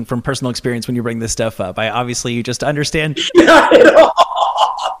not speaking from personal experience when you bring this stuff up. You just understand.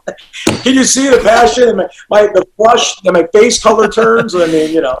 Can you see the passion and the flush and my face color turns? I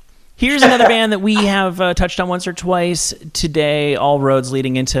mean, you know. Here's another band that we have touched on once or twice today, all roads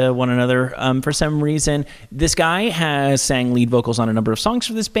leading into one another. For some reason, this guy has sang lead vocals on a number of songs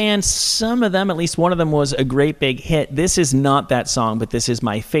for this band. Some of them, at least one of them, was a great big hit. This is not that song, but this is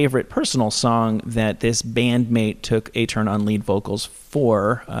my favorite personal song that this bandmate took a turn on lead vocals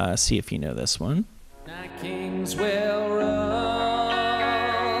for. See if you know this one. Kings will roll,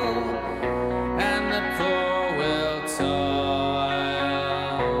 and the poor will toil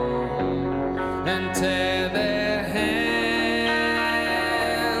and tear their hands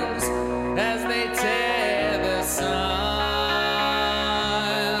as they tear the sun.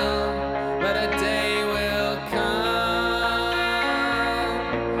 But a day will come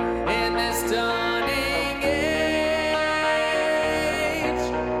in this dawning age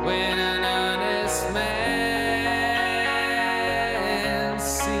when an honest man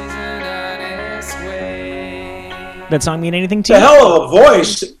sees an honest way. That song mean anything to The you? hell of a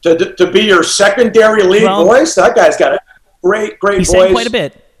voice to be your secondary lead voice. That guy's got a great He voice. sang quite a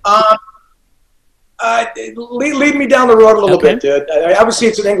bit. Lead me down the road a little Okay. bit, dude. Obviously,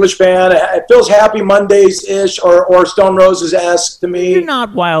 it's an English band. It feels Happy Mondays-ish or Stone Roses-esque to me. You're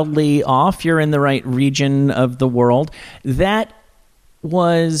not wildly off. You're in the right region of the world. That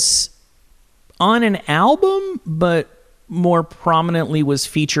was on an album, but more prominently was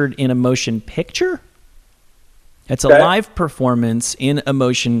featured in a motion picture. It's a Okay. live performance in a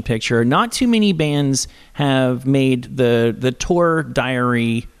motion picture. Not too many bands have made the Tour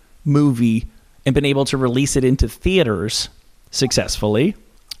Diary movie and been able to release it into theaters. successfully,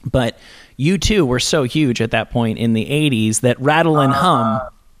 but U2 were so huge at that point in the 80s that Rattle and Hum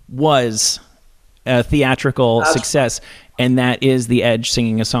was a theatrical success, and that is the Edge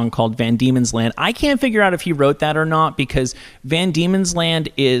singing a song called Van Diemen's Land. I can't figure out if he wrote that or not, because Van Diemen's Land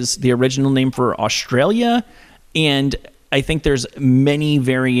is the original name for Australia, and I think there's many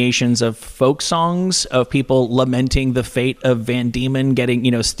variations of folk songs of people lamenting the fate of Van Diemen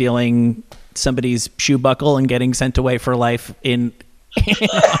getting, stealing somebody's shoe buckle and getting sent away for life in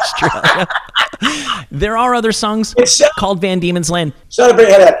Australia. There are other songs called Van Diemen's Land. Sounded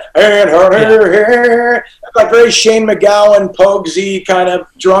very had like very Shane McGowan, Pogsy kind of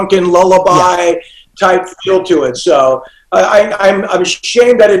drunken lullaby type feel to it. So I'm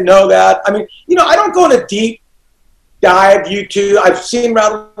ashamed I didn't know that. I mean, I don't go into deep dive U2. I've seen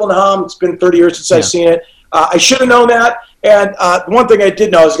Rattle and Hum. It's been 30 years since I've seen it. I should have known that. And one thing I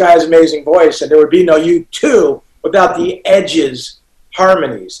did know is the guy has an amazing voice, and there would be no U2 without the Edge's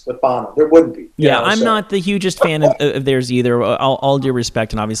harmonies with Bono. There wouldn't be. I'm not the hugest fan of theirs either. All due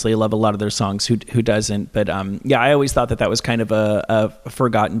respect, and obviously I love a lot of their songs. Who doesn't? But I always thought that was kind of a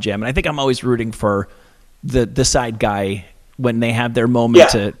forgotten gem, and I think I'm always rooting for the side guy when they have their moment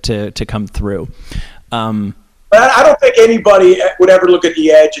to come through. But I don't think anybody would ever look at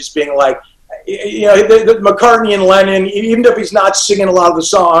the Edge as being like, the McCartney and Lennon, even if he's not singing a lot of the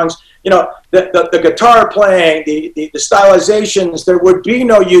songs, the guitar playing, the stylizations, there would be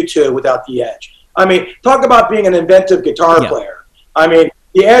no U2 without the Edge. I mean, talk about being an inventive guitar player. I mean,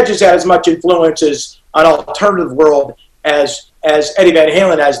 the Edge has had as much influence as an alternative world as Eddie Van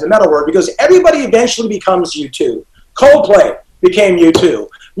Halen has in the metal world, because everybody eventually becomes U2. Coldplay became U2.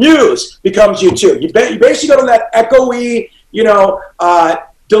 Muse becomes U2. You basically go to that echoey,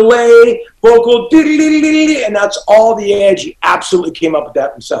 delay, vocal, and that's all the Edge. He absolutely came up with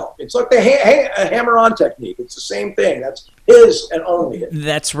that himself. It's like the hammer-on technique. It's the same thing. That's his and only his.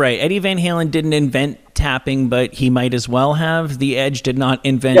 That's right. Eddie Van Halen didn't invent tapping, but he might as well have. The Edge did not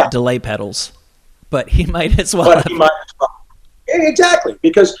invent delay pedals, but he might as well have. Exactly,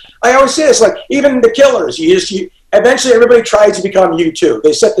 because I always say this, like even the Killers, eventually everybody tries to become U2.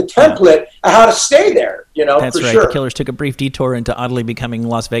 They set the template of how to stay there, That's for right. sure. The Killers took a brief detour into oddly becoming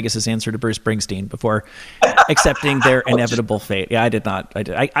Las Vegas's answer to Bruce Springsteen before accepting their inevitable fate. Yeah, I did not.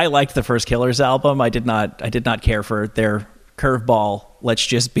 I liked the first Killers album. I did not care for their curveball, let's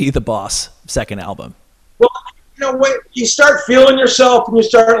just be the boss second album. Well, when you start feeling yourself and you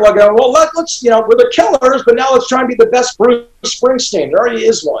start like, well, let's we're the Killers, but now let's try and be the best Bruce Springsteen. There already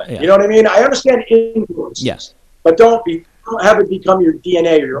is one. Yeah. You know what I mean? I understand influences. Yes. But don't have it become your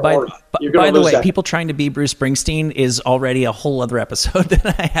DNA or your aura. By the way, people trying to be Bruce Springsteen is already a whole other episode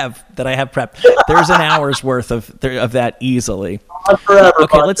that I have prepped. There's an hour's worth of that easily. Forever,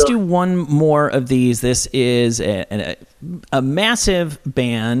 okay, let's do one more of these. This is a massive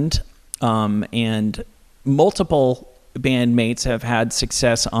band, and multiple bandmates have had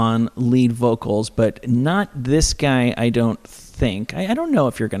success on lead vocals, but not this guy, I don't think. I don't know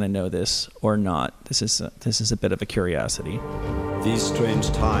if you're going to know this or not. This is a bit of a curiosity. These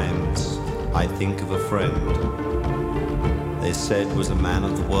strange times, I think of a friend. They said was a man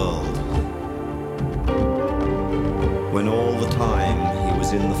of the world. When all the time he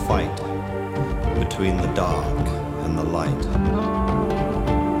was in the fight between the dark and the light.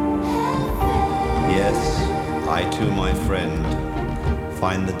 Yes, I too, my friend,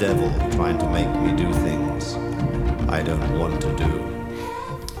 find the devil trying to make me do things I don't want to do.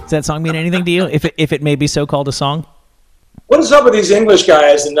 Does that song mean anything to you? If it may be so called a song? What is up with these English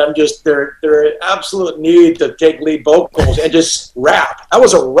guys and them just their absolute need to take lead vocals and just rap? That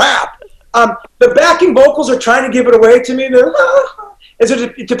was a rap. The backing vocals are trying to give it away to me. Is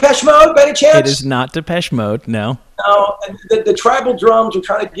it Depeche Mode by any chance? It is not Depeche Mode, no. No, the tribal drums are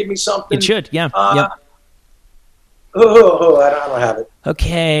trying to give me something. It should, yeah. Yep. I don't have it.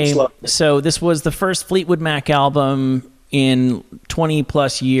 Okay, so this was the first Fleetwood Mac album in 20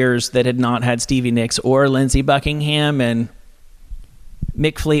 plus years that had not had Stevie Nicks or Lindsey Buckingham, and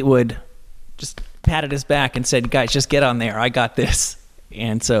Mick Fleetwood just patted his back and said, guys, just get on there, I got this.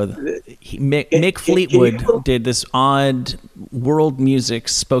 And so Mick Fleetwood did this odd world music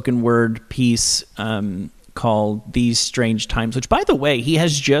spoken word piece called These Strange Times, which, by the way, he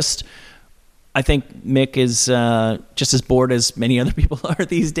has just... I think Mick is just as bored as many other people are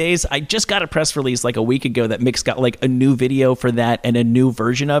these days. I just got a press release like a week ago that Mick's got like a new video for that and a new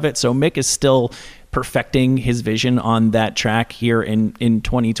version of it. So Mick is still perfecting his vision on that track here in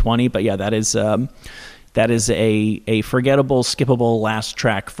 2020. But yeah, that is a forgettable, skippable last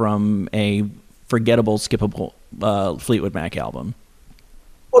track from a forgettable, skippable Fleetwood Mac album.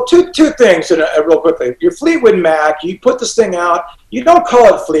 Well, two things real quickly. Your Fleetwood Mac, you put this thing out, you don't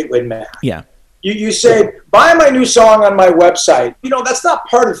call it Fleetwood Mac. Yeah. You say, buy my new song on my website. That's not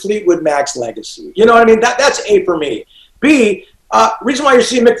part of Fleetwood Mac's legacy. You know what I mean? That's A for me. B, reason why you're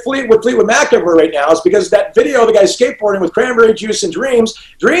seeing Fleetwood Mac everywhere right now is because that video of the guy skateboarding with Cranberry Juice and Dreams.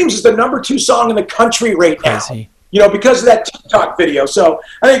 Dreams is the #2 song in the country right now. Crazy. Because of that TikTok video. So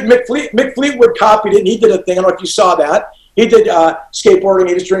I think Mick Fleetwood copied it, and he did a thing. I don't know if you saw that. He did skateboarding.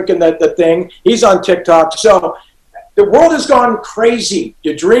 He was drinking the thing. He's on TikTok. So the world has gone crazy.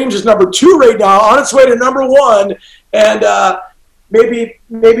 Your Dreams is #2 right now, on its way to #1. And maybe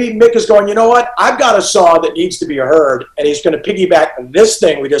Mick is going, you know what? I've got a song that needs to be heard, and he's going to piggyback this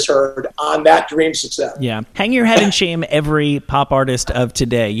thing we just heard on that Dream success. Yeah. Hang your head in shame, every pop artist of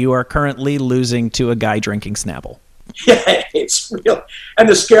today. You are currently losing to a guy drinking Snapple. Yeah, it's real. And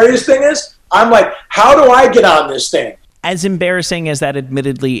the scariest thing is, I'm like, how do I get on this thing? As embarrassing as that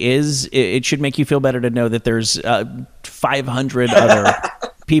admittedly is, it should make you feel better to know that there's 500 other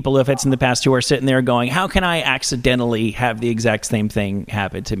people, if it's in the past, who are sitting there going, how can I accidentally have the exact same thing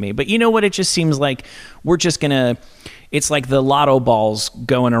happen to me? But you know what? It just seems like we're just going to... It's like the lotto balls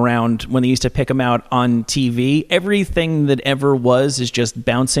going around when they used to pick them out on TV. Everything that ever was is just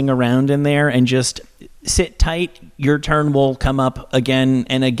bouncing around in there, and just sit tight. Your turn will come up again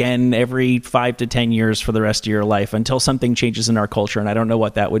and again every 5 to 10 years for the rest of your life until something changes in our culture, and I don't know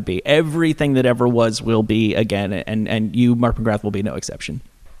what that would be. Everything that ever was will be again, and you, Mark McGrath, will be no exception.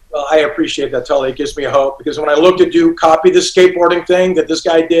 Well, I appreciate that, Tully. It gives me hope, because when I looked at you copy the skateboarding thing that this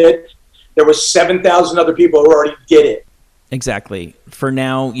guy did, there was 7,000 other people who already did it. Exactly. For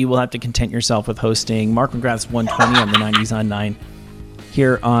now, you will have to content yourself with hosting Mark McGrath's 120 on the 90s on 9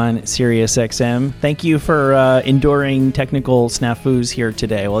 here on Sirius XM. Thank you for enduring technical snafus here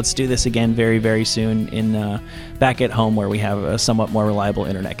today. Well, let's do this again very, very soon back at home, where we have a somewhat more reliable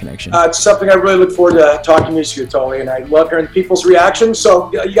internet connection. It's something I really look forward to talking to you, Tully, and I love hearing people's reactions.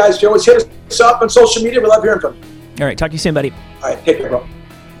 So you guys always hit us up on social media. We love hearing from you. All right. Talk to you soon, buddy. All right. Take care, bro.